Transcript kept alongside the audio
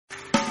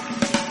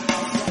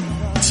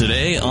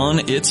Today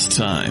on It's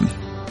Time.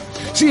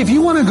 See, if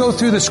you want to go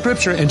through the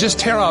scripture and just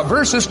tear out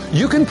verses,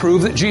 you can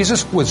prove that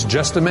Jesus was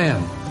just a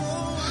man.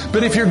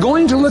 But if you're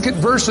going to look at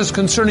verses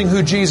concerning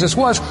who Jesus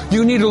was,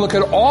 you need to look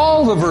at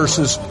all the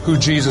verses who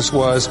Jesus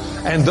was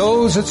and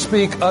those that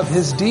speak of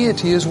His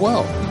deity as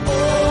well.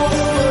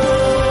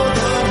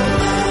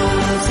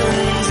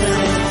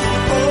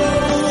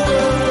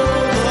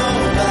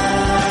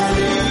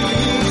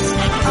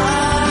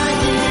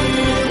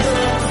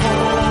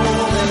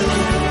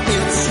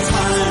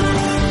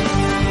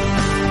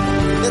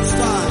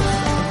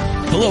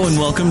 Hello and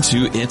welcome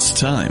to It's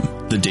Time,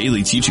 the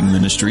daily teaching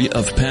ministry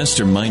of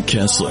Pastor Mike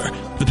Kessler,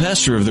 the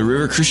pastor of the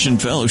River Christian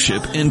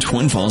Fellowship in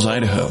Twin Falls,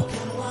 Idaho.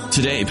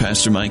 Today,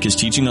 Pastor Mike is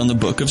teaching on the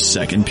book of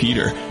 2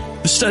 Peter.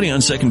 The study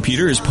on 2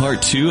 Peter is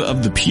part 2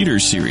 of the Peter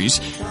series,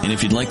 and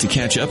if you'd like to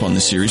catch up on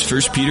the series,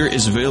 1 Peter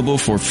is available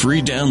for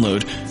free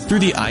download through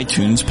the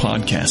iTunes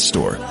podcast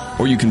store,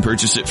 or you can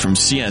purchase it from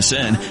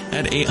CSN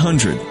at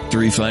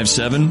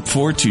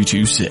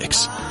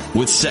 800-357-4226.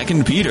 With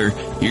 2 Peter,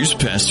 here's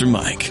Pastor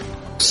Mike.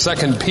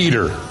 2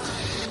 Peter.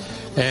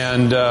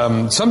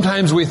 And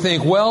sometimes we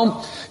think,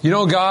 well, you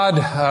know, God,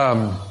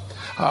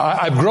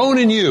 I've grown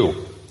in you.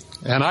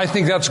 And I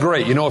think that's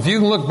great. You know, if you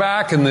can look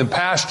back in the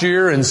past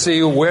year and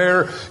see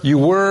where you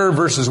were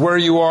versus where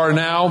you are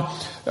now,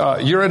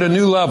 you're at a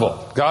new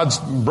level. God's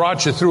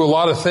brought you through a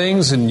lot of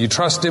things and you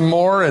trust Him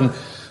more. And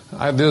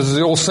there's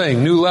the old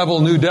saying, new level,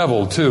 new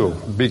devil too.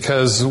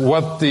 Because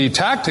what the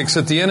tactics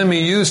that the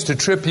enemy used to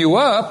trip you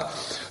up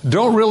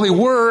don't really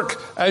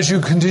work as you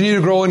continue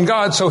to grow in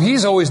God. So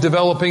He's always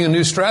developing a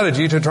new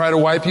strategy to try to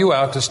wipe you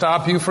out, to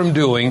stop you from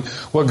doing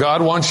what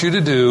God wants you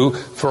to do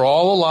for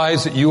all the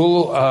lives that you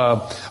will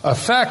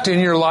affect in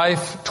your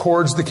life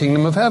towards the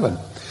kingdom of heaven.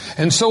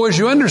 And so as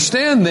you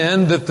understand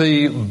then that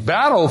the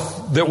battle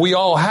that we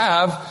all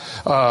have,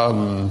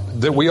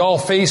 that we all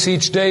face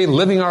each day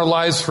living our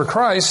lives for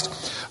Christ,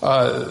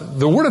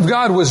 the Word of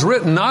God was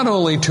written not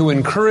only to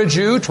encourage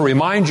you, to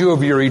remind you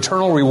of your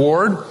eternal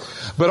reward,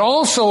 but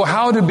also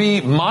how to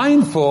be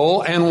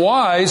mindful and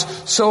wise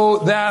so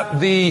that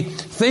the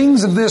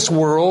things of this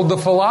world, the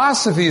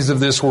philosophies of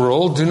this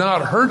world, do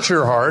not hurt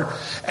your heart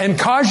and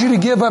cause you to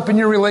give up in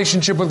your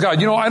relationship with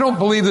God. You know, I don't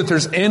believe that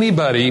there's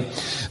anybody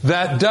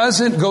that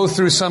doesn't go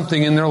through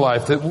something in their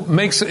life that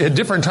makes, at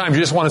different times,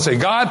 you just want to say,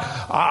 God,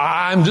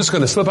 I'm just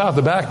going to slip out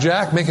the back,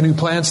 Jack, make a new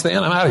plan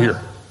stand, I'm out of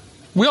here.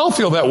 We all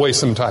feel that way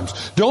sometimes.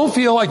 Don't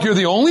feel like you're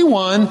the only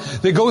one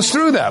that goes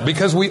through that,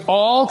 because we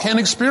all can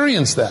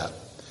experience that.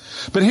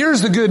 But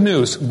here's the good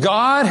news.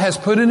 God has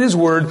put in His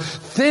Word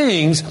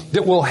things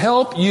that will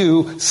help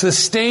you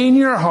sustain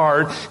your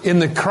heart in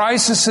the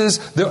crises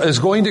that is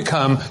going to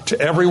come to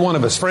every one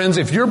of us. Friends,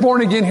 if you're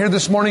born again here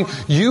this morning,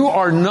 you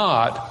are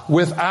not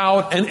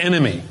without an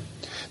enemy.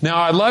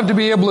 Now, I'd love to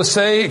be able to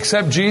say,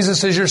 accept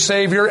Jesus as your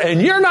Savior,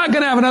 and you're not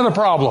going to have another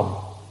problem.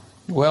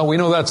 Well, we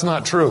know that's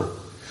not true.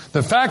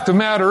 The fact of the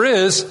matter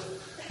is,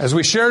 as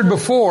we shared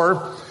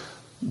before,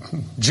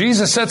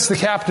 Jesus sets the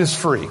captives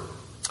free.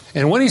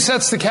 And when He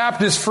sets the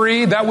captives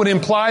free, that would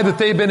imply that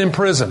they've been in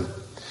prison.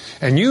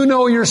 And you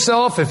know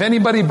yourself, if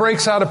anybody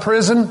breaks out of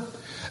prison,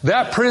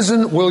 that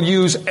prison will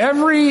use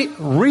every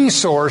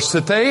resource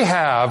that they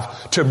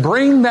have to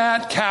bring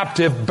that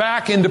captive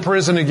back into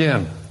prison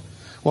again.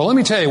 Well, let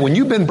me tell you, when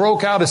you've been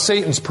broke out of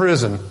Satan's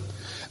prison,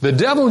 the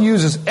devil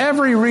uses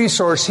every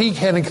resource he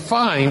can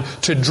find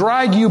to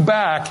drag you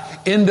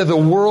back into the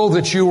world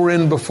that you were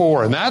in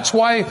before. And that's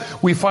why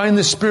we find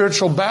this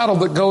spiritual battle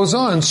that goes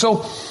on.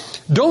 So,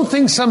 don't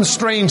think some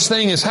strange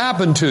thing has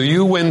happened to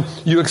you when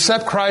you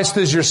accept Christ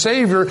as your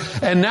Savior,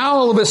 and now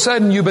all of a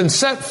sudden you've been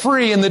set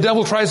free and the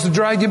devil tries to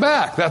drag you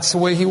back. That's the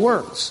way he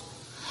works.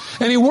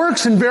 And he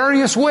works in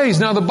various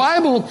ways. Now the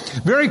Bible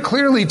very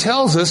clearly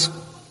tells us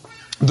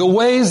the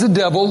ways the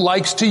devil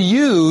likes to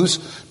use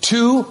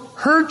to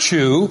hurt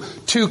you,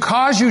 to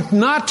cause you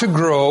not to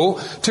grow,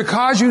 to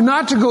cause you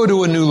not to go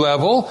to a new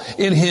level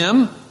in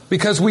Him.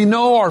 Because we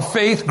know our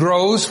faith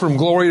grows from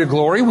glory to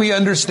glory. We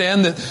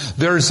understand that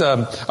there's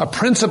a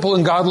principle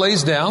in God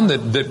lays down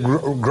that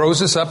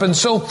grows us up. And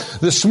so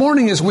this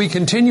morning as we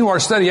continue our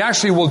study,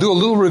 actually we'll do a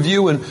little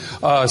review in 2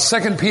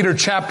 Peter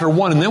chapter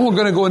 1, and then we're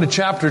going to go into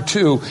chapter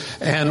 2,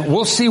 and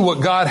we'll see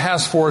what God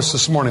has for us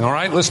this morning. All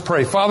right, let's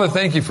pray. Father,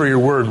 thank You for Your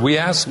Word. We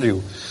ask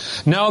You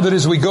now that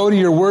as we go to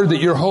Your Word, that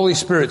Your Holy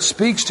Spirit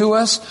speaks to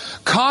us,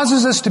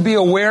 causes us to be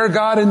aware,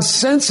 God, and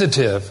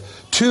sensitive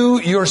to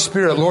Your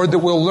Spirit, Lord, that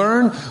we'll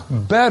learn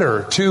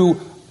better to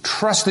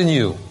trust in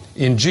You.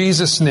 In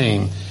Jesus'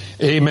 name,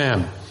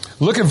 amen.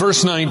 Look at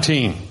verse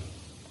 19,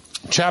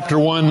 chapter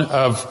 1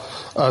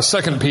 of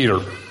 2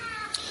 Peter.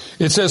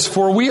 It says,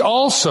 "For we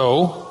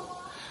also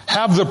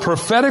have the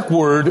prophetic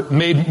word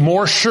made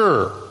more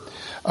sure,"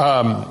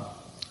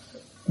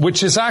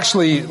 which is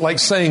actually like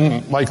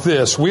saying like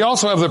this. We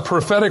also have the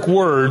prophetic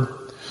word,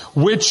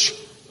 which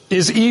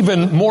is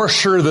even more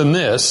sure than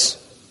this,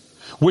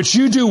 which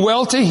you do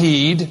well to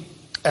heed,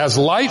 as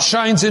light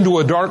shines into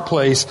a dark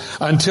place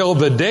until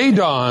the day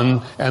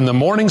dawn and the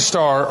morning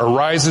star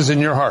arises in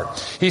your heart.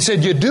 He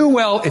said, you do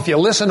well if you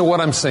listen to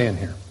what I'm saying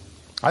here.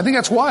 I think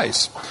that's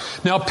wise.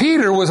 Now,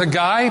 Peter was a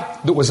guy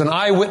that was an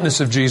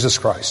eyewitness of Jesus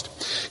Christ.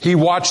 He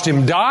watched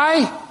him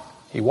die.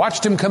 He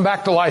watched him come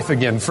back to life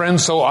again.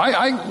 Friends, so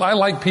I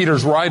like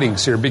Peter's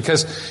writings here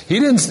because he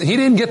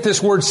didn't get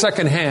this word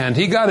secondhand.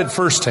 He got it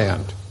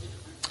firsthand.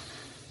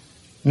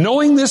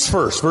 Knowing this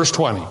first, verse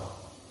 20,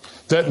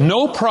 that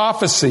no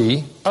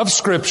prophecy of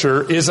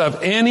Scripture is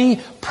of any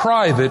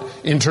private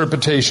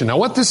interpretation. Now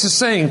what this is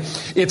saying,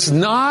 it's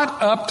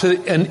not up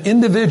to an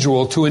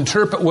individual to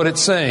interpret what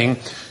it's saying.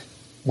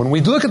 When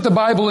we look at the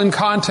Bible in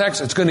context,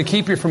 it's going to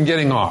keep you from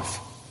getting off.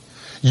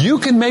 You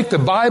can make the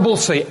Bible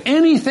say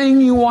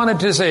anything you want it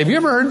to say. Have you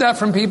ever heard that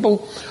from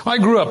people? I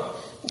grew up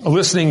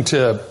listening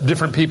to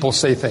different people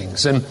say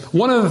things. And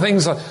one of the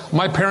things,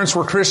 my parents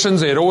were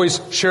Christians. They'd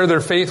always share their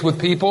faith with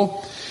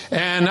people.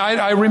 And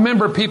I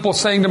remember people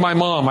saying to my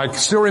mom, I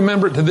still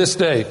remember it to this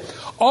day,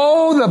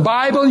 "Oh, the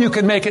Bible, you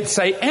can make it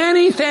say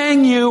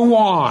anything you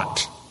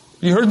want."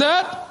 You heard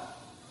that?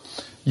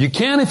 You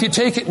can if you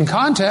take it in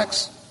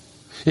context.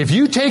 If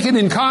you take it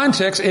in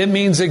context, it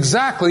means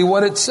exactly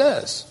what it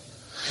says.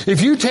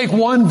 If you take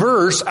one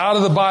verse out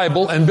of the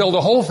Bible and build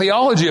a whole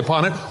theology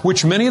upon it,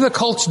 which many of the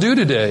cults do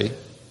today,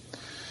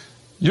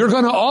 you're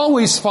going to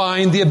always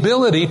find the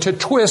ability to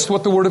twist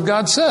what the Word of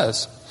God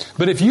says.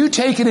 But if you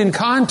take it in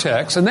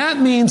context, and that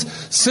means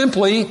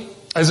simply,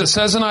 as it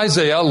says in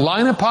Isaiah,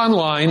 line upon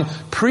line,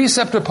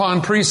 precept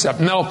upon precept.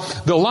 Now,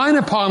 the line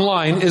upon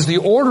line is the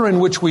order in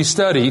which we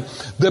study.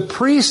 The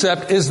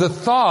precept is the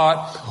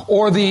thought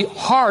or the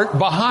heart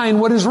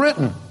behind what is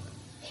written.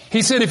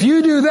 He said, if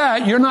you do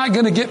that, you're not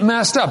going to get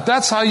messed up.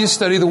 That's how you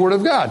study the Word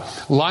of God.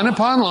 Line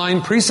upon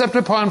line, precept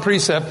upon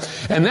precept.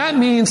 And that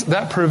means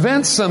that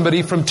prevents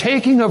somebody from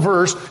taking a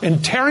verse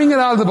and tearing it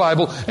out of the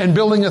Bible and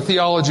building a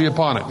theology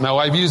upon it. Now,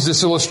 I've used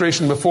this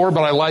illustration before,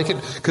 but I like it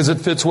because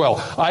it fits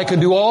well. I can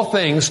do all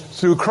things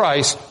through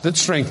Christ that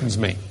strengthens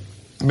me.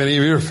 Many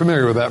of you are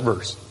familiar with that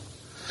verse.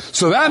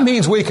 So that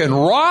means we can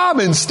rob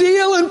and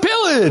steal and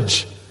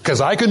pillage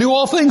because I can do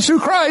all things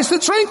through Christ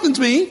that strengthens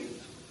me.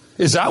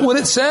 Is that what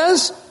it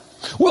says?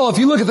 Well, if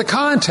you look at the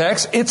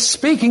context, it's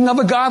speaking of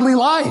a godly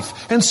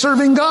life and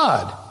serving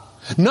God.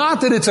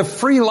 Not that it's a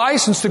free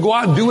license to go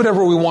out and do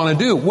whatever we want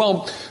to do.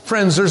 Well,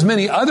 friends, there's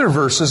many other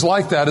verses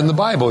like that in the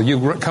Bible.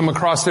 You come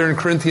across there in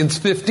Corinthians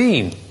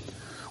 15,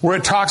 where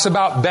it talks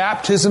about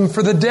baptism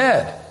for the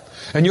dead.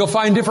 And you'll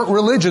find different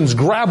religions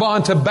grab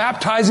on to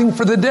baptizing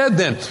for the dead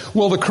then.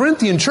 Well, the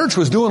Corinthian church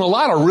was doing a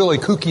lot of really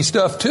kooky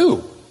stuff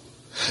too.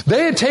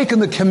 They had taken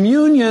the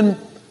communion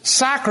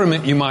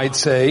sacrament, you might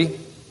say,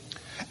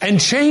 and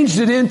changed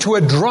it into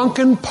a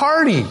drunken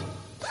party.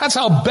 That's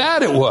how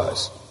bad it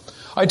was.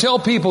 I tell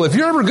people, if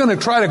you're ever going to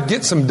try to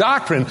get some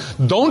doctrine,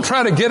 don't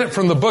try to get it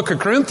from the book of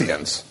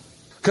Corinthians.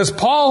 Because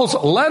Paul's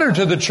letter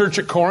to the church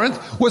at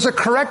Corinth was a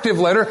corrective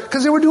letter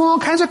because they were doing all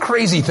kinds of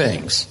crazy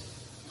things.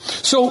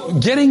 So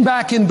getting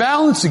back in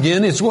balance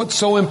again is what's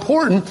so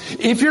important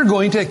if you're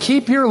going to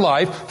keep your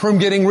life from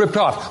getting ripped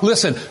off.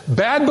 Listen,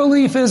 bad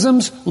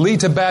beliefisms lead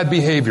to bad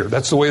behavior.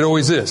 That's the way it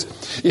always is.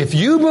 If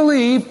you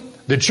believe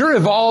that you're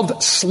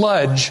evolved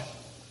sludge,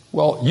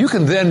 well, you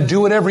can then do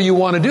whatever you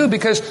want to do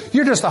because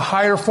you're just a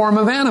higher form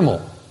of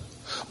animal.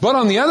 But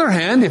on the other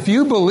hand, if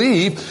you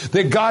believe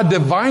that God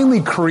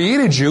divinely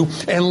created you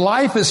and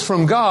life is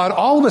from God,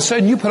 all of a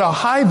sudden you put a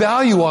high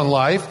value on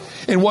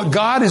life and what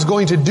God is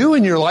going to do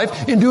in your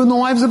life and do in the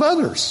lives of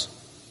others.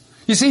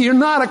 You see, you're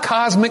not a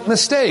cosmic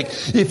mistake.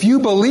 If you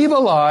believe a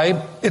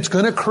lie, it's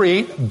going to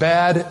create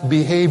bad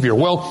behavior.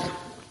 Well,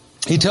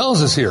 he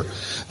tells us here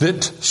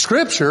that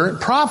Scripture,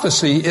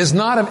 prophecy, is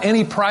not of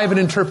any private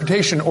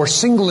interpretation or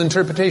single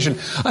interpretation.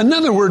 In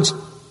other words,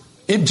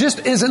 it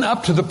just isn't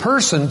up to the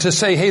person to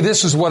say, hey,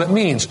 this is what it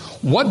means.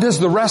 What does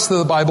the rest of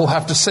the Bible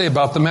have to say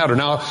about the matter?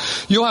 Now,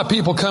 you'll have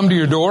people come to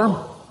your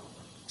door,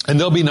 and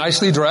they'll be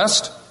nicely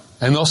dressed,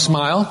 and they'll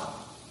smile,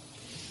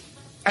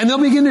 and they'll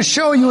begin to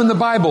show you in the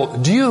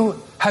Bible,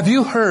 have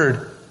you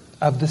heard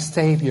of the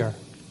Savior?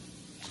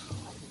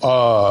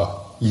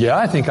 Yeah,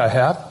 I think I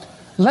have.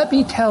 Let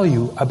me tell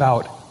you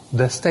about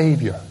the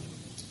Savior.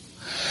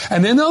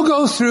 And then they'll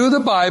go through the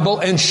Bible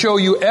and show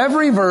you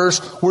every verse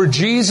where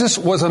Jesus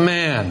was a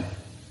man.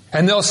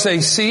 And they'll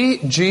say, see,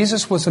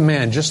 Jesus was a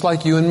man just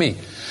like you and me.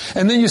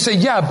 And then you say,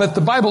 yeah, but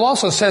the Bible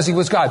also says he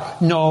was God.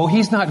 No,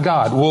 he's not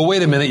God. Well,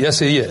 wait a minute. Yes,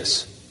 he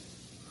is.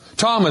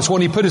 Thomas,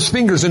 when he put his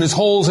fingers in his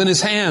holes in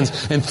his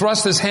hands and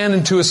thrust his hand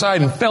into his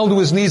side and fell to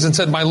his knees and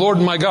said, my Lord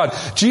and my God,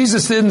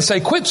 Jesus didn't say,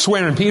 quit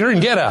swearing, Peter,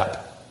 and get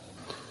up.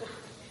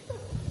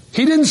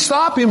 He didn't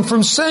stop him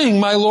from saying,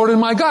 my Lord and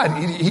my God.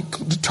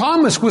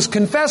 Thomas was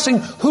confessing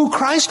who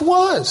Christ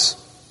was.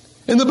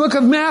 In the book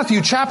of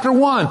Matthew, chapter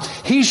 1,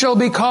 he shall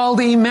be called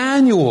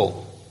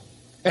Emmanuel.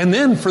 And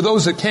then, for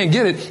those that can't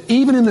get it,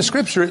 even in the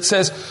Scripture it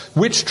says,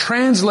 which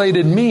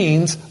translated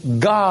means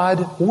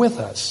God with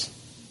us.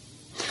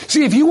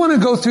 See, if you want to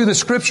go through the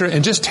Scripture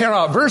and just tear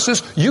out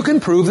verses, you can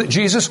prove that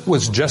Jesus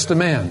was just a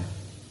man.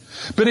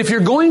 But if you're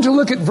going to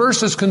look at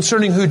verses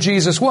concerning who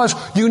Jesus was,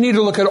 you need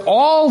to look at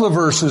all the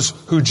verses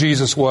who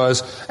Jesus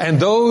was and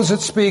those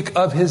that speak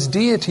of his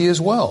deity as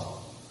well.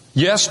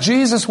 Yes,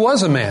 Jesus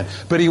was a man,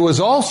 but he was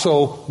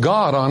also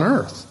God on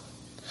earth.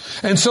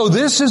 And so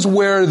this is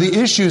where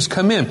the issues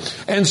come in.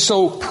 And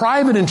so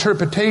private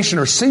interpretation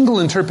or single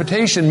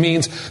interpretation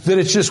means that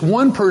it's just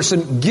one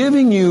person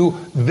giving you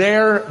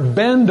their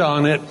bend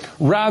on it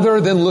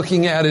rather than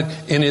looking at it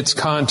in its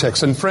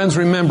context. And friends,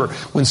 remember,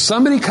 when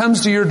somebody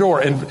comes to your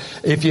door, and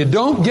if you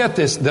don't get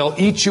this, they'll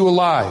eat you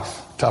alive.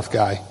 Tough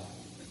guy.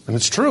 And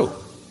it's true.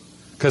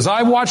 Because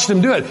I watched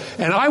him do it.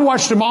 And I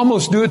watched him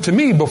almost do it to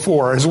me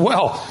before as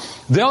well.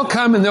 They'll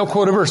come and they'll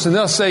quote a verse and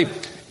they'll say,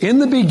 in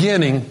the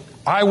beginning,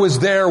 I was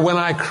there when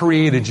I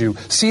created you.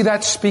 See,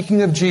 that's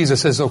speaking of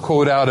Jesus, as they'll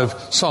quote out of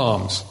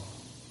Psalms.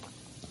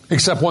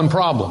 Except one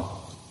problem.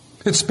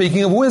 It's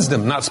speaking of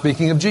wisdom, not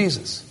speaking of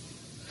Jesus.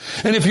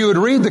 And if you would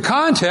read the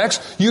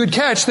context, you would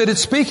catch that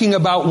it's speaking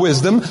about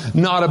wisdom,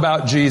 not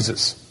about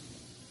Jesus.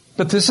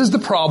 But this is the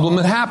problem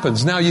that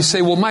happens. Now you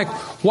say, well, Mike,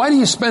 why do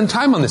you spend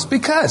time on this?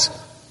 Because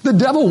the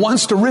devil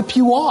wants to rip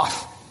you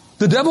off.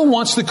 The devil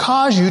wants to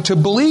cause you to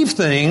believe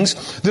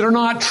things that are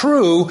not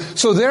true,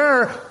 so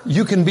there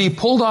you can be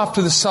pulled off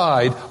to the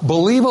side,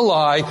 believe a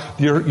lie,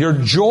 your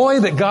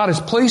joy that God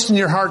has placed in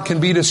your heart can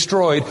be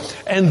destroyed,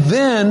 and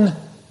then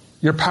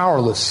you're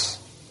powerless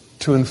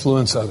to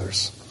influence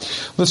others.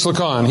 Let's look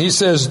on. He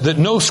says that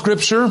no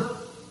scripture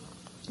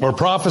or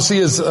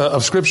prophecy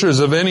of scripture is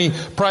of any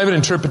private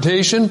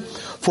interpretation,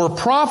 for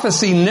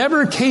prophecy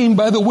never came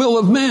by the will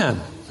of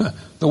man.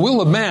 The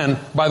will of man,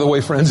 by the way,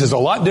 friends, is a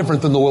lot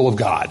different than the will of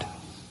God.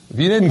 If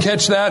you didn't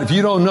catch that, if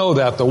you don't know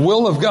that, the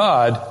will of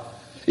God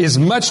is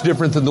much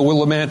different than the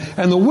will of man.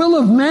 And the will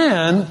of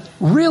man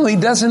really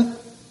doesn't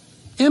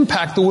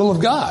impact the will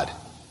of God.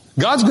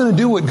 God's going to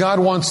do what God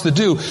wants to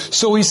do.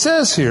 So he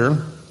says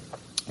here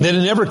that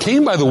it never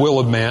came by the will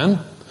of man,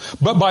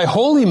 but by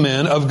holy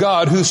men of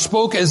God who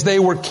spoke as they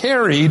were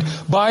carried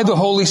by the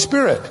Holy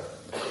Spirit.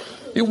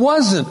 It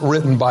wasn't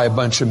written by a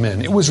bunch of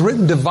men. It was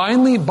written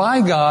divinely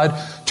by God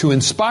to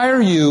inspire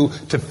you,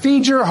 to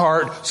feed your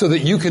heart so that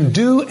you can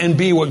do and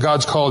be what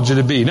God's called you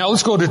to be. Now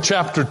let's go to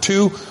chapter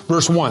 2,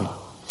 verse 1.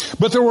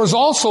 But there was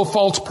also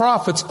false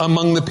prophets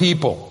among the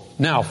people.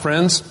 Now,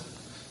 friends,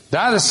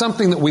 that is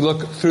something that we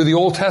look through the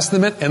Old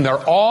Testament, and they're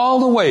all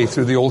the way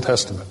through the Old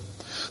Testament.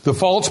 The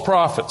false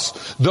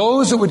prophets.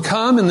 Those that would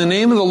come in the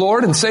name of the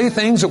Lord and say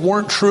things that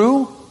weren't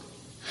true.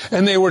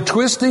 And they were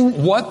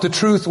twisting what the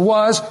truth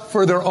was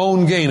for their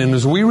own gain. And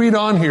as we read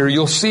on here,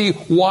 you'll see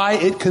why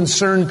it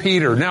concerned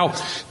Peter. Now,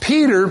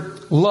 Peter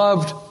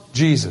loved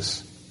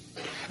Jesus.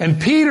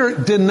 And Peter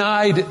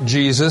denied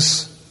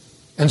Jesus.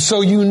 And so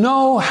you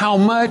know how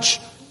much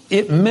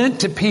it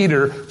meant to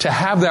Peter to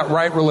have that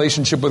right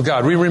relationship with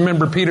God. We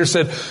remember Peter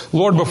said,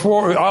 Lord,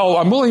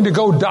 I'm willing to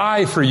go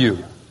die for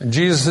you. And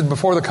Jesus said,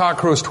 before the cock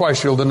crows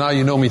twice, you'll deny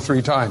you know me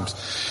 3 times.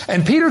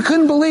 And Peter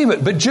couldn't believe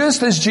it. But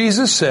just as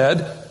Jesus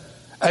said,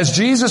 as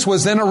Jesus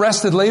was then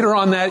arrested later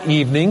on that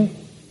evening,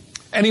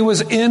 and he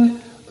was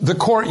in the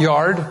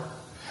courtyard,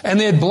 and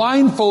they had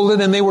blindfolded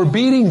and they were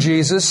beating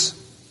Jesus,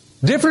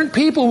 different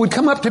people would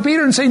come up to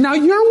Peter and say, now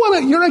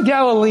you're a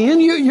Galilean,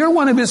 you're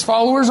one of his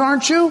followers,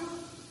 aren't you?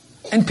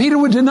 And Peter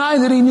would deny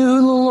that he knew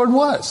who the Lord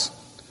was.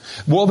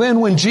 Well then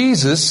when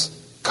Jesus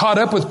caught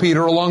up with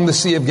Peter along the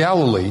Sea of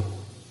Galilee,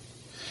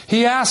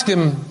 he asked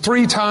him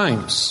 3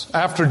 times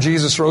after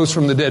Jesus rose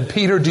from the dead,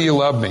 Peter, do you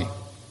love me?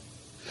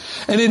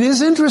 And it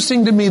is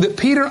interesting to me that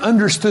Peter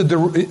understood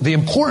the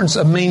importance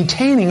of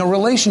maintaining a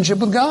relationship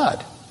with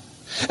God.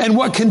 And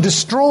what can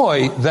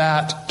destroy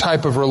that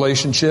type of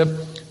relationship,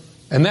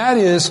 and that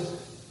is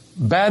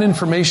bad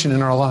information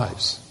in our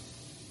lives.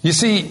 You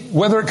see,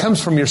 whether it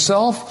comes from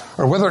yourself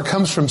or whether it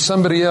comes from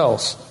somebody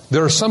else,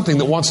 there is something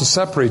that wants to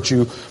separate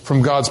you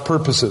from God's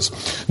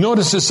purposes.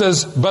 Notice it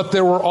says, but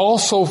there were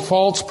also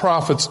false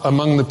prophets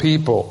among the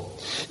people.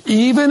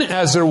 Even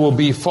as there will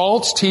be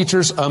false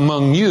teachers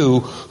among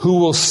you who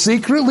will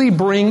secretly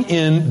bring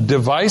in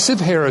divisive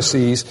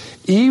heresies,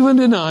 even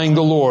denying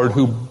the Lord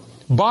who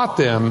bought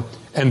them,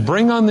 and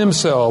bring on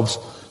themselves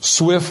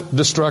swift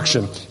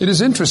destruction. It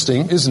is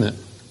interesting, isn't it,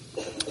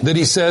 that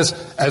he says,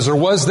 as there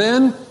was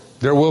then,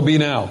 there will be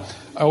now.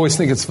 I always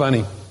think it's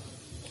funny.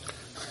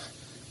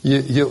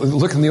 You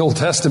look in the Old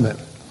Testament,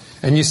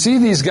 and you see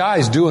these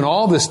guys doing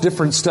all this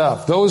different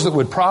stuff. Those that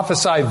would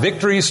prophesy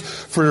victories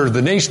for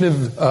the nation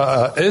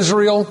of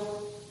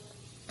Israel.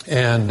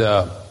 And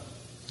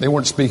they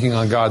weren't speaking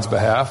on God's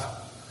behalf.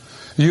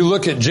 You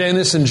look at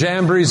Jannes and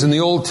Jambres in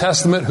the Old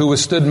Testament who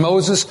withstood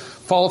Moses.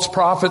 False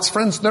prophets.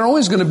 Friends, they're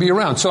always going to be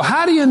around. So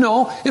how do you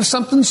know if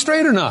something's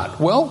straight or not?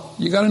 Well,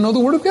 you got to know the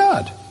Word of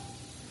God.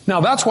 Now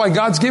that's why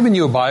God's given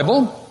you a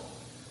Bible.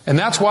 And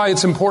that's why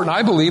it's important,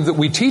 I believe, that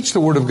we teach the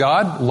Word of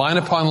God, line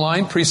upon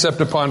line, precept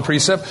upon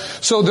precept,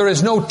 so there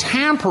is no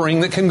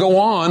tampering that can go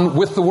on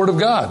with the Word of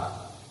God.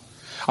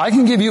 I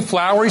can give you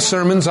flowery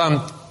sermons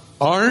on,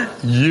 aren't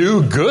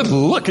you good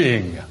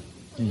looking?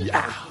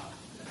 Yeah.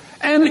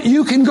 And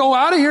you can go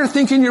out of here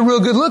thinking you're real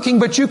good looking,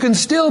 but you can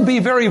still be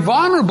very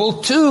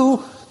vulnerable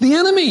to the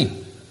enemy.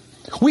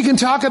 We can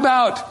talk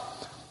about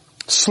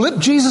slip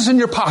Jesus in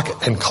your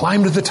pocket and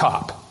climb to the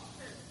top.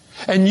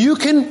 And you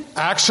can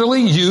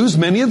actually use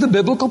many of the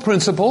biblical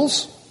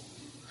principles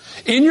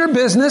in your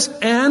business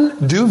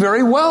and do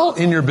very well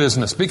in your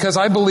business, because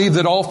I believe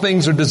that all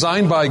things are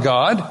designed by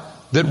God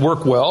that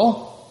work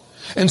well.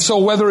 And so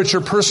whether it's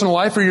your personal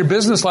life or your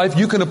business life,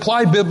 you can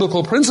apply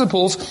biblical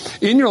principles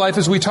in your life,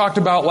 as we talked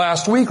about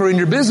last week, or in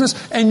your business,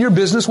 and your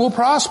business will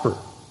prosper.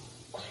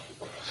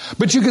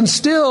 But you can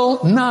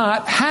still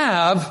not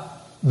have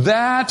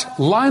that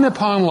line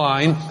upon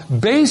line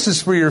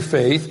basis for your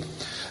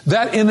faith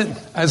that,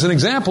 as an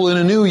example, in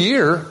a new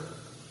year,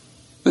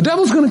 the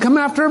devil's going to come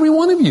after every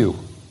one of you.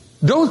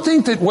 Don't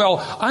think that,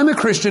 well, I'm a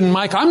Christian,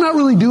 Mike, I'm not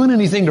really doing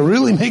anything to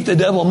really make the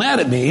devil mad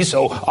at me,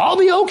 so I'll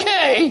be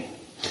okay.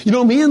 You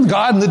know, me and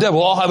God and the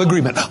devil all have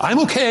agreement. I'm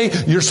okay,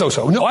 you're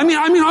so-so. No, I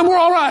mean, we're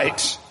all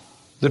right.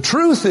 The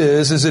truth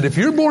is that if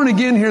you're born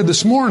again here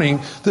this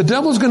morning, the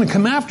devil's going to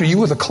come after you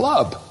with a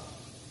club.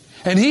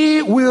 And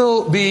he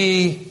will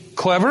be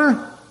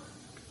clever,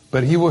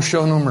 but he will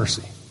show no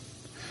mercy.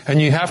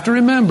 And you have to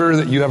remember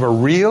that you have a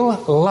real,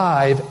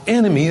 live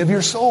enemy of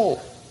your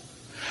soul.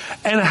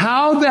 And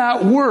how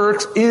that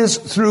works is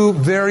through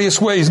various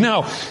ways.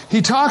 Now,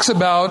 he talks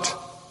about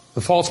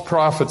the false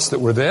prophets that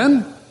were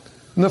then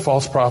and the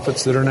false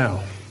prophets that are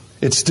now.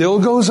 It still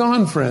goes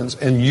on, friends,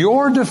 and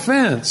your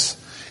defense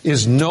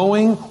is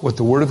knowing what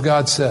the Word of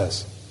God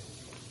says.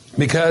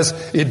 Because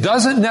it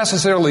doesn't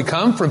necessarily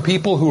come from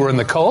people who are in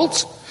the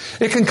cults.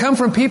 It can come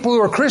from people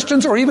who are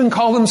Christians or even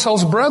call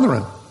themselves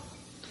brethren.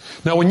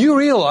 Now, when you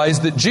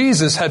realize that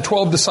Jesus had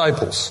 12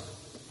 disciples,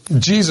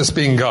 Jesus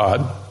being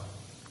God,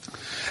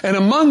 and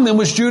among them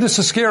was Judas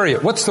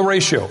Iscariot. What's the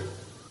ratio?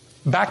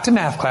 Back to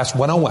math class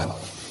 101.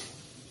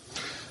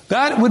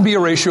 That would be a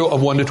ratio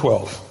of 1 to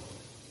 12.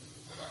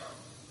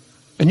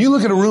 And you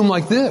look at a room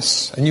like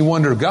this and you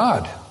wonder,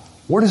 God,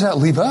 where does that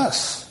leave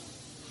us?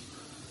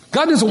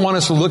 God doesn't want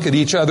us to look at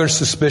each other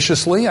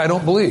suspiciously, I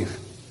don't believe.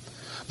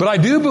 But I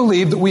do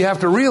believe that we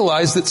have to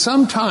realize that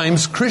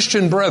sometimes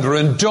Christian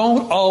brethren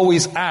don't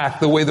always act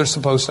the way they're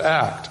supposed to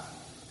act.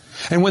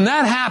 And when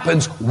that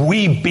happens,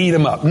 we beat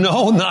them up.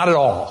 No, not at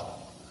all.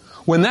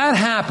 When that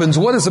happens,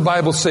 what does the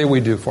Bible say we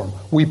do for them?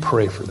 We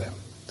pray for them.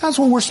 That's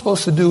what we're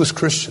supposed to do as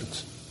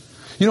Christians.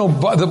 You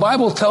know, the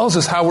Bible tells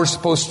us how we're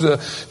supposed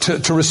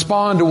to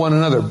respond to one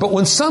another. But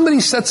when somebody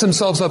sets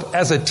themselves up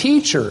as a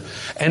teacher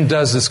and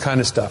does this kind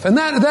of stuff, and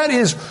that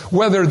is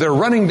whether they're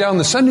running down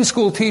the Sunday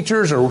school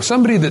teachers or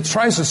somebody that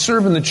tries to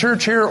serve in the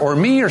church here or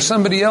me or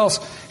somebody else,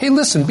 hey,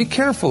 listen, be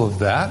careful of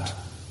that.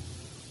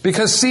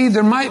 Because, see,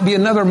 there might be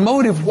another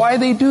motive why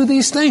they do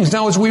these things.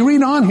 Now, as we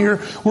read on here,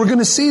 we're going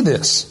to see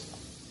this.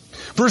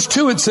 Verse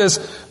 2, it says,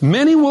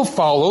 many will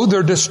follow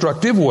their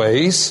destructive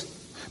ways,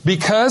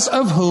 because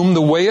of whom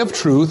the way of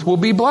truth will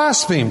be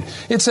blasphemed.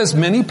 It says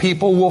many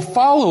people will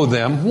follow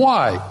them.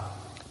 Why?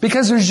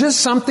 Because there's just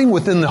something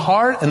within the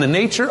heart and the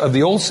nature of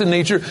the old sin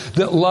nature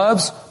that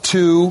loves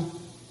to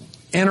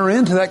enter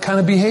into that kind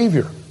of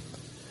behavior.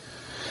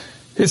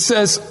 It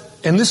says,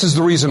 and this is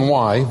the reason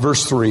why,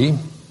 verse 3,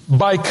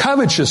 by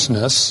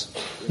covetousness.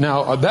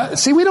 Now,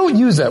 we don't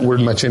use that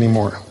word much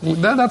anymore.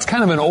 That's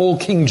kind of an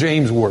old King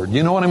James word.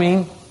 You know what I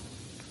mean?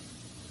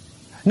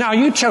 Now,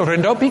 you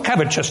children, don't be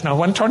covetous. No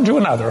one turn to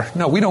another.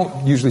 No, we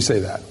don't usually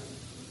say that.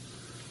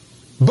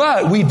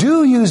 But we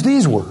do use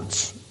these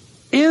words.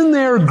 In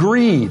their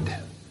greed.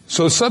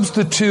 So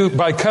substitute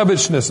by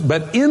covetousness.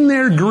 But in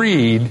their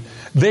greed,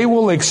 they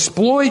will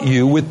exploit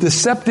you with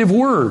deceptive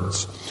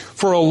words.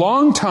 For a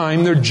long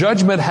time, their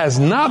judgment has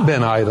not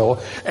been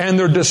idle, and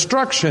their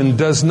destruction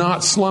does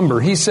not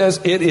slumber. He says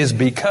it is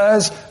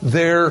because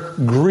they're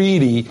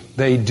greedy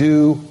they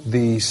do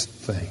these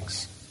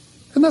things.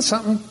 Isn't that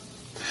something?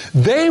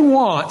 They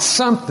want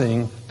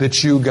something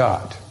that you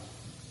got.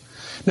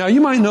 Now, you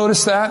might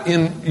notice that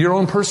in your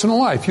own personal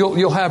life.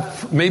 You'll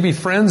have maybe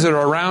friends that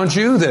are around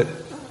you that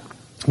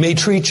may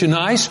treat you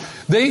nice.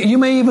 They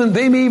may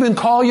even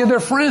call you their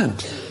friend.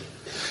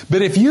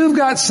 But if you've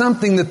got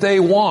something that they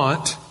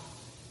want,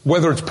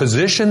 whether it's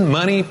position,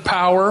 money,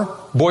 power,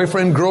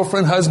 boyfriend,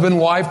 girlfriend, husband,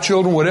 wife,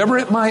 children, whatever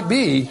it might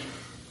be,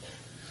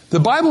 the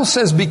Bible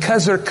says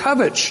because they're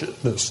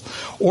covetous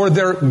or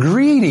they're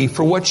greedy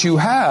for what you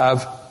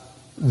have,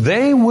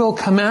 they will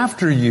come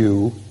after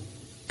you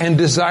and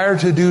desire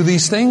to do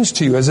these things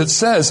to you. As it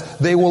says,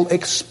 they will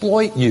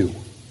exploit you.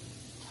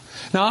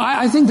 Now,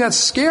 I think that's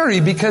scary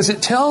because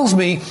it tells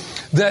me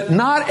that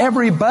not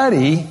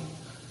everybody,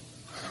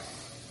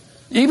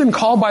 even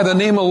called by the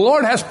name of the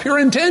Lord, has pure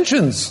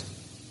intentions.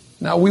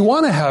 Now, we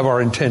want to have our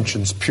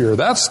intentions pure.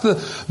 That's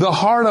the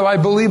heart of, I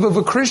believe, of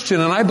a Christian.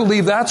 And I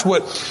believe that's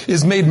what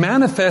is made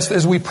manifest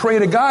as we pray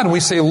to God. And we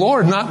say,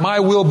 Lord, not my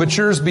will, but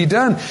yours be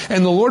done.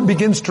 And the Lord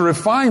begins to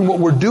refine what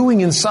we're doing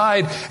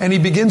inside. And He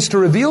begins to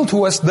reveal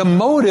to us the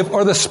motive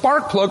or the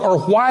spark plug or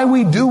why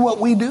we do what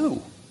we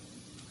do.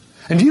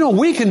 And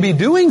we can be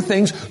doing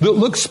things that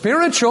look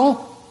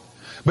spiritual,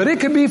 but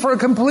it could be for a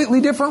completely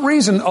different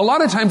reason. A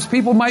lot of times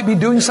people might be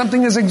doing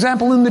something as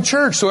example in the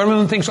church. So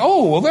everyone thinks,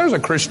 oh, well, there's a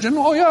Christian.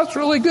 Oh, yeah, that's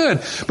really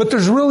good. But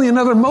there's really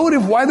another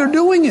motive why they're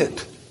doing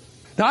it.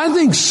 Now, I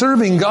think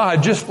serving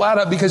God just flat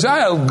out because,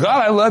 God,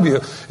 I love you.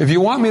 If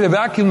you want me to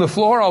vacuum the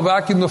floor, I'll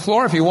vacuum the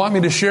floor. If you want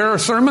me to share a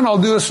sermon,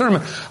 I'll do a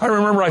sermon. I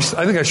remember, I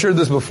think I shared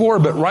this before,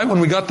 but right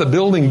when we got the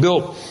building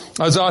built,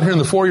 I was out here in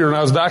the foyer and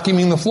I was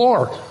vacuuming the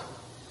floor.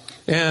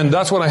 And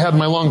that's when I had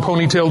my long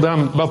ponytail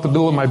down about the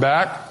middle of my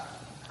back.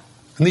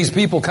 And these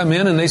people come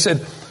in and they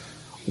said,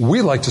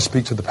 we'd like to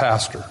speak to the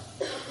pastor.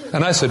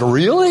 And I said,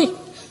 really?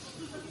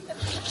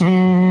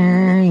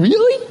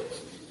 Really?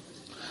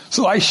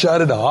 So I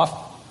shut it off.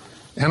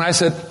 And I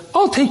said,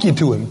 I'll take you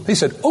to him. They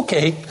said,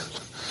 okay.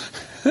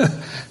 They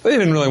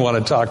didn't really want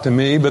to talk to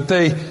me, but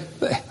they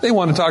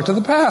want to talk to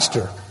the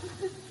pastor.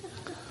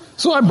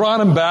 So I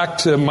brought him back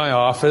to my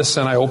office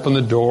and I opened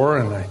the door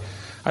and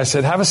I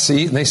said, have a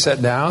seat. And they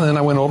sat down and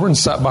I went over and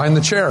sat behind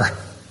the chair,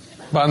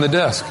 behind the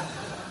desk.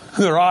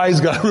 Their eyes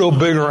got real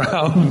big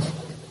around.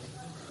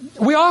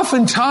 We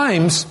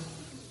oftentimes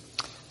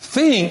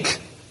think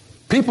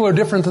people are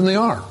different than they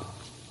are.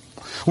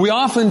 We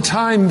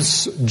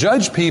oftentimes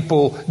judge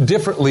people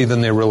differently than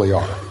they really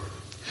are.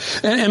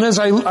 And as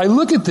I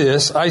look at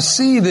this, I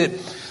see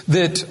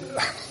that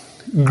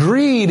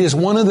greed is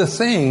one of the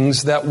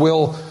things that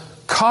will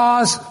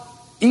cause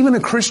even a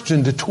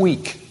Christian to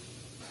tweak.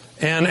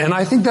 And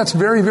I think that's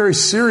very, very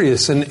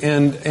serious.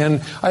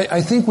 And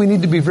I think we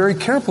need to be very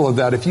careful of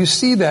that. If you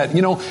see that,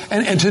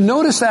 and to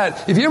notice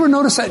that, if you ever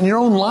notice that in your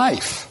own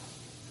life,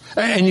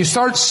 and you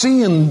start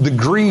seeing the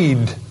greed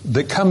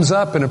that comes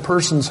up in a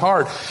person's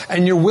heart,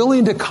 and you're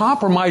willing to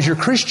compromise your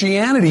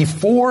Christianity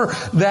for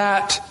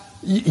that,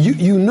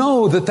 you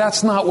know that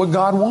that's not what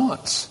God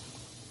wants.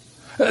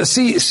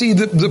 See,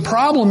 the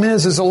problem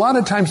is a lot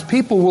of times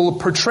people will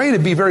portray to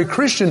be very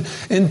Christian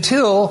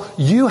until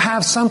you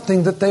have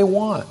something that they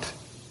want.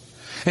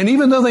 And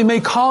even though they may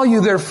call you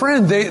their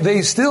friend,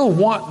 they still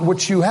want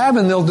what you have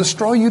and they'll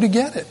destroy you to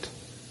get it.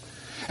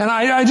 And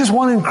I just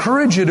want to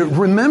encourage you to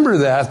remember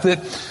that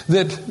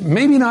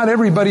maybe not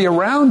everybody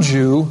around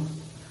you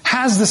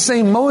has the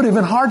same motive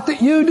and heart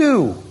that you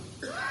do.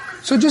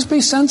 So just be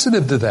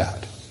sensitive to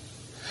that.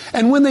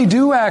 And when they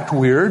do act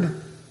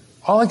weird,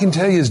 all I can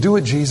tell you is do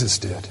what Jesus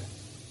did.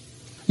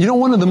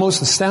 One of the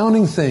most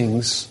astounding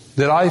things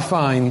that I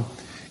find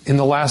in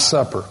the Last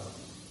Supper,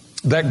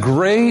 that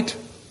great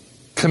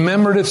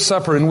commemorative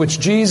supper in which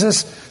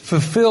Jesus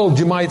fulfilled,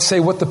 you might say,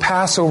 what the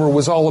Passover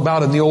was all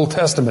about in the Old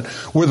Testament,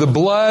 where the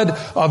blood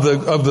of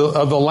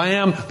the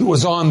lamb that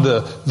was on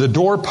the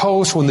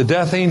doorpost when the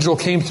death angel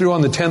came through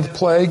on the 10th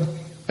plague,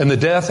 and the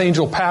death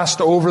angel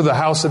passed over the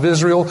house of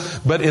Israel,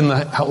 but in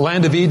the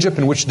land of Egypt,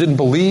 in which didn't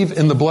believe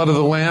in the blood of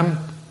the lamb,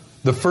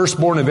 the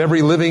firstborn of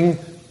every living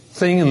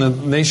thing in the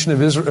nation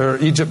of Israel, or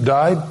Egypt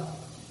died.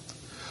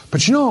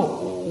 But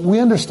we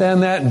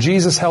understand that, and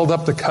Jesus held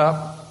up the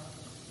cup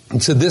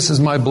and said, this is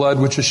my blood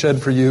which is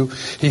shed for you.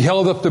 He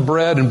held up the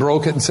bread and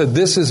broke it and said,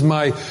 this is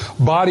my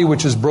body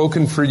which is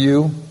broken for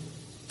you.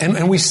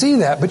 And we see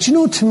that. But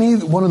to me,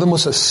 one of the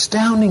most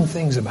astounding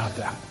things about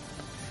that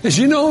is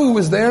who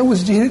was there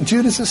was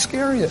Judas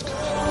Iscariot.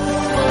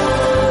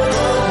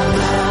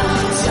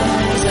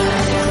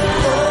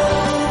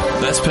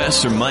 That's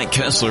Pastor Mike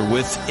Kessler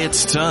with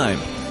It's Time.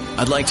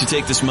 I'd like to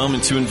take this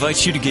moment to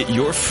invite you to get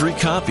your free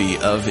copy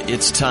of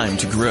It's Time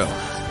to Grow,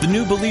 the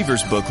New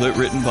Believers booklet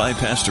written by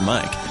Pastor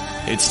Mike.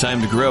 It's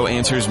Time to Grow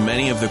answers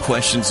many of the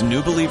questions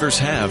new believers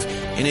have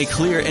in a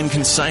clear and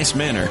concise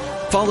manner,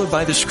 followed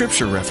by the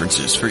scripture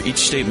references for each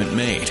statement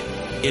made.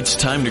 It's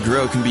Time to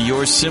Grow can be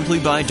yours simply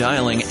by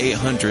dialing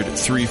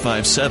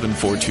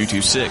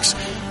 800-357-4226.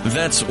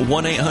 That's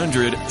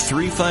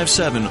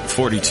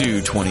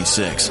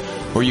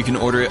 1-800-357-4226. Or you can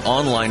order it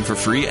online for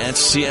free at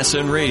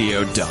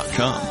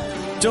csnradio.com.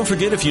 Don't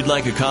forget, if you'd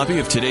like a copy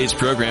of today's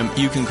program,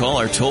 you can call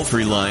our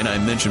toll-free line I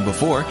mentioned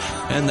before,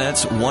 and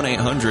that's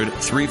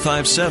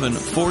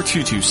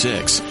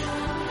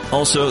 1-800-357-4226.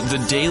 Also, the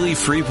daily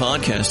free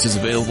podcast is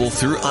available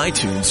through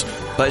iTunes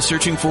by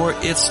searching for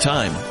It's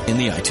Time in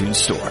the iTunes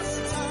Store.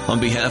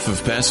 On behalf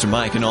of Pastor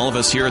Mike and all of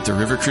us here at the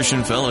River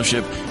Christian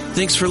Fellowship,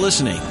 thanks for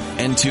listening,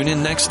 and tune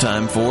in next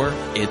time for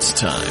It's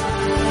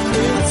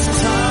Time.